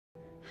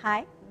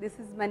Hi, this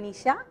is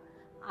Manisha.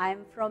 I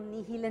am from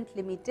Nihilent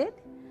Limited.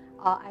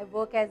 I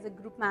work as a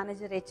group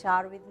manager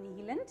HR with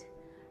Nihilent.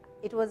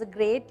 It was a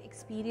great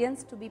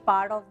experience to be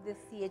part of this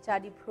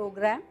CHRD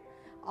program.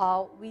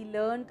 We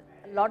learned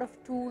a lot of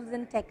tools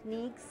and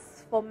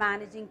techniques for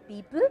managing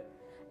people,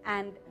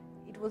 and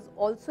it was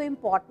also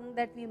important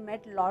that we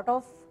met a lot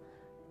of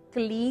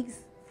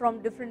colleagues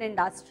from different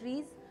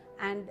industries,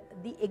 and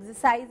the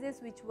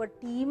exercises, which were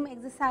team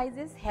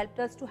exercises, helped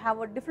us to have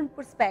a different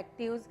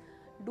perspectives,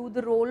 do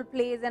the role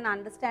plays and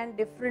understand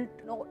different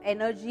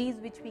energies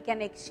which we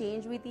can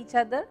exchange with each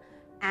other,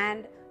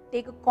 and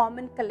take a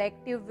common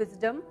collective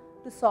wisdom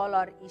to solve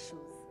our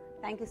issues.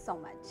 Thank you so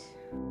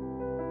much.